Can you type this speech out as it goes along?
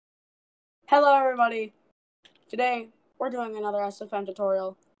Hello everybody! Today we're doing another SFM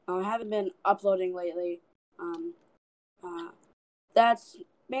tutorial. I haven't been uploading lately. That's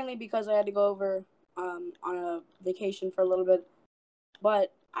mainly because I had to go over on a vacation for a little bit.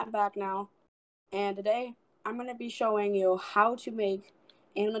 But I'm back now, and today I'm going to be showing you how to make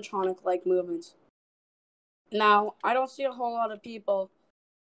animatronic-like movements. Now, I don't see a whole lot of people,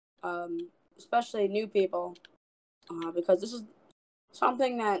 especially new people, because this is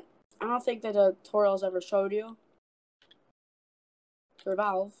something that I don't think that the tutorials ever showed you for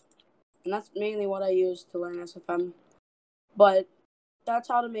Valve, and that's mainly what I use to learn SFM. But that's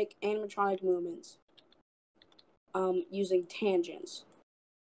how to make animatronic movements using tangents.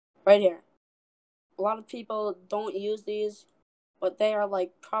 Right here. A lot of people don't use these, but they are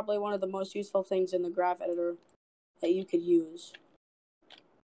like probably one of the most useful things in the graph editor that you could use.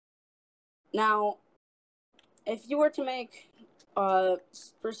 Now, if you were to make, per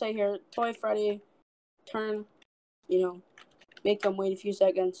se here, Toy Freddy turn, make him wait a few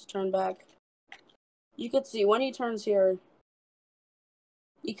seconds, turn back. You could see when he turns here,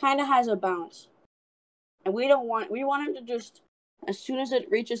 he kind of has a bounce. And we want him to just, as soon as it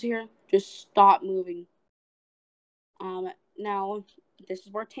reaches here, just stop moving. Now, this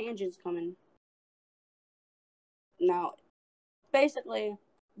is where tangents come in. Now, basically,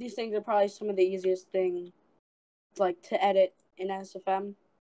 these things are probably some of the easiest things, like, to edit in SFM.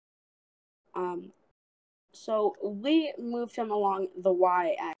 So we moved him along the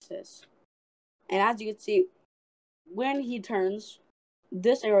y-axis. And as you can see, when he turns,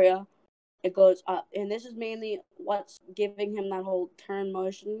 this area, it goes up. And this is mainly what's giving him that whole turn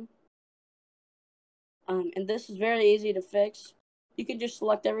motion. And this is very easy to fix. You can just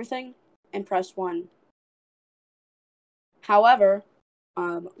select everything and press 1. However,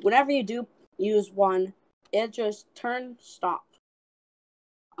 whenever you do use 1, it just turn, stop.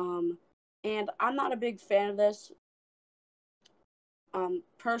 And I'm not a big fan of this.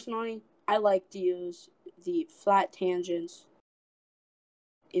 Personally, I like to use the flat tangents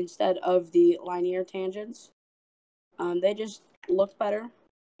instead of the linear tangents. They just look better,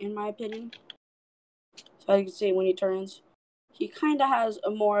 in my opinion. So you can see when he turns, he kind of has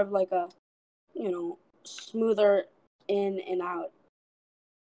a more of like a, smoother in and out.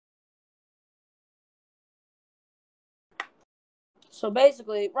 So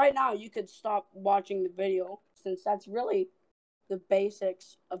basically, right now you could stop watching the video, since that's really the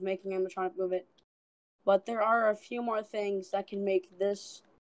basics of making animatronic movement. But there are a few more things that can make this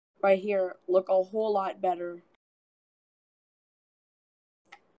right here look a whole lot better.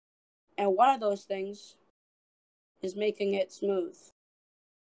 And one of those things is making it smooth.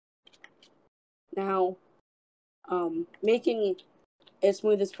 Now, making it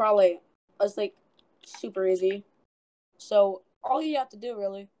smooth is probably, it's like super easy. So all you have to do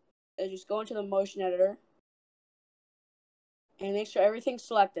really is just go into the motion editor and make sure everything's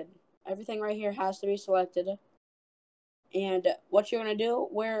selected. Everything right here has to be selected. And what you're going to do,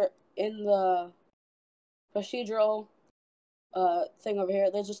 we're in the procedural thing over here,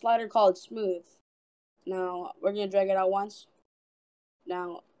 there's a slider called smooth. Now, we're going to drag it out once.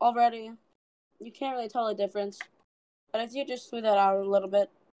 Now, already, you can't really tell the difference. But if you just smooth that out a little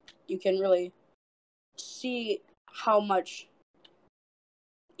bit, you can really see how much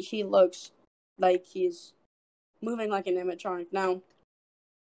he looks like he's moving like an animatronic. Now,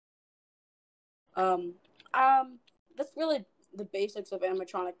 that's really the basics of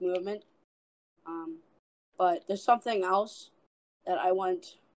animatronic movement. But there's something else that I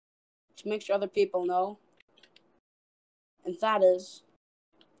want to make sure other people know, and that is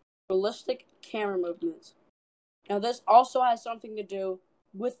realistic camera movements. Now, this also has something to do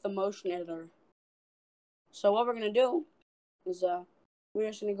with the motion editor. So what we're going to do is we're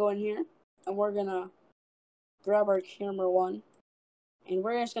just going to go in here, and we're going to grab our camera 1, and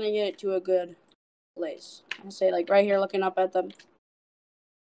we're just going to get it to a good place. I'll say like right here looking up at them.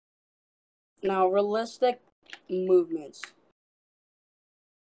 Now, realistic movements.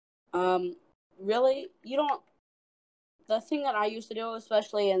 Really, you don't, the thing that I used to do,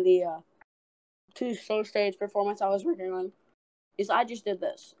 especially in the 2 show stage performance I was working on, is I just did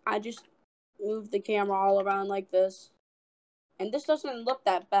this. I just moved the camera all around like this. And this doesn't look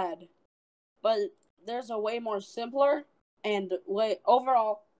that bad. But there's a way more simpler and way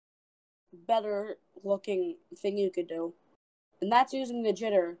overall better looking thing you could do. And that's using the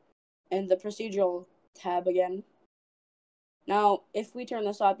jitter and the procedural tab again. Now, if we turn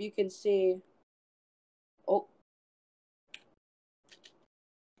this up, you can see, oh,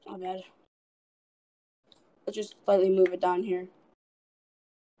 my bad. Let's just slightly move it down here.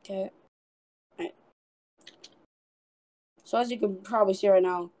 Okay. Alright. So as you can probably see right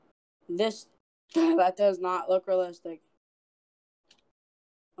now, This, that does not look realistic.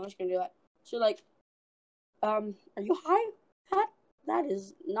 I'm just gonna do that. So, like, are you high? That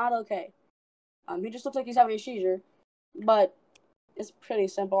is not okay. He just looks like he's having a seizure, but it's pretty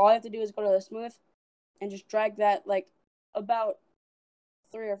simple. All I have to do is go to the smooth and just drag that, like, about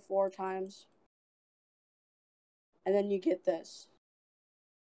 3 or 4 times. And then you get this.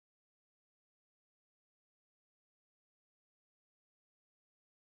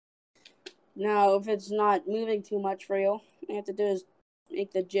 Now, if it's not moving too much for you, all you have to do is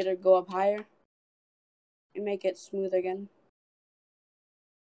make the jitter go up higher and make it smooth again.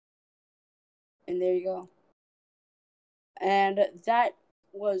 And there you go. And that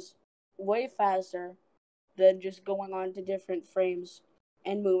was way faster than just going on to different frames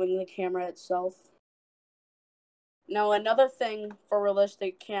and moving the camera itself. Now, another thing for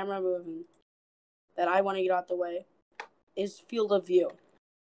realistic camera moving that I want to get out the way is field of view.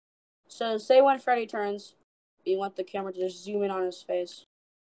 So, say when Freddy turns, you want the camera to just zoom in on his face.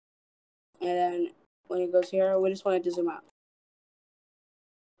 And then when he goes here, we just want it to zoom out.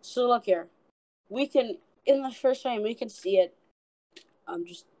 So, look here. We can, in the first frame, we can see it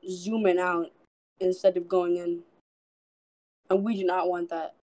just zooming out instead of going in. And we do not want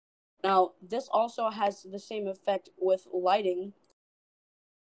that. Now, this also has the same effect with lighting.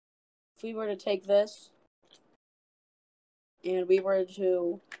 If we were to take this and we were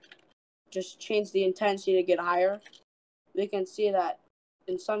to just change the intensity to get higher, we can see that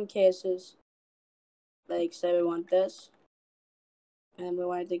in some cases, like say we want this, and we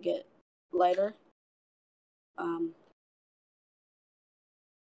want it to get lighter.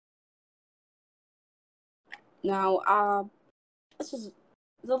 Now, this is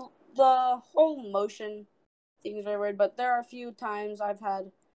the whole motion thing is very weird, but there are a few times I've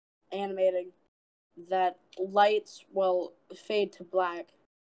had animating that lights will fade to black,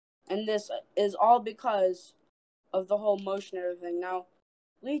 and this is all because of the whole motion and everything. Now,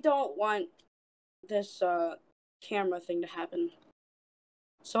 we don't want this camera thing to happen.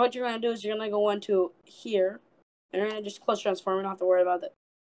 So what you're going to do is you're going to go into here, and you're going to just close transform, you don't have to worry about it.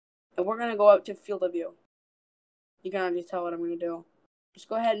 And we're going to go up to field of view. You can already tell what I'm going to do. Just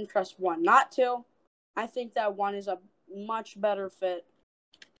go ahead and press 1, not 2. I think that 1 is a much better fit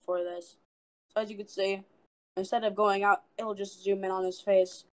for this. So as you can see, instead of going out, it'll just zoom in on his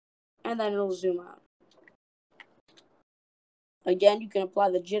face, and then it'll zoom out. Again, you can apply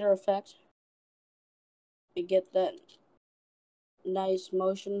the jitter effect and get that nice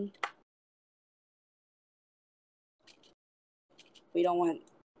motion. We don't want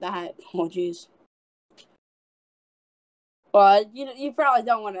that. Oh, jeez. But you probably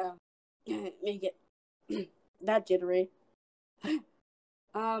don't want to make it that jittery.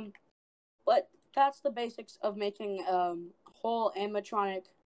 But that's the basics of making whole animatronic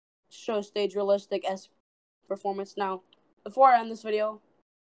show stage realistic as performance. Now, before I end this video,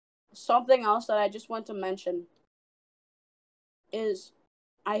 something else that I just want to mention is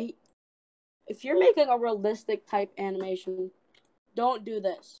if you're making a realistic type animation, don't do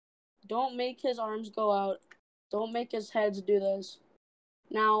this. Don't make his arms go out. Don't make his heads do this.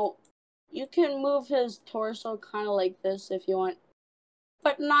 Now, you can move his torso kind of like this if you want,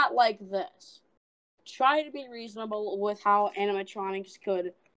 but not like this. Try to be reasonable with how animatronics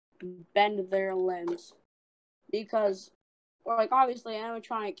could bend their limbs. Because, like, obviously,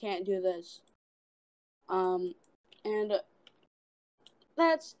 animatronic can't do this. And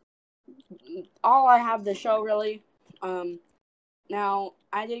that's all I have to show, really. Now,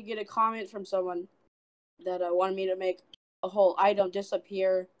 I did get a comment from someone that wanted me to make a whole item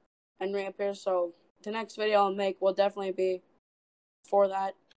disappear and reappear, so the next video I'll make will definitely be for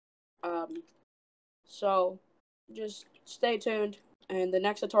that. So just stay tuned, and the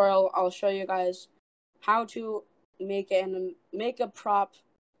next tutorial I'll show you guys how to make a prop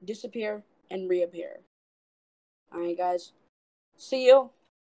disappear and reappear. Alright guys, see you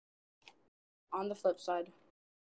on the flip side.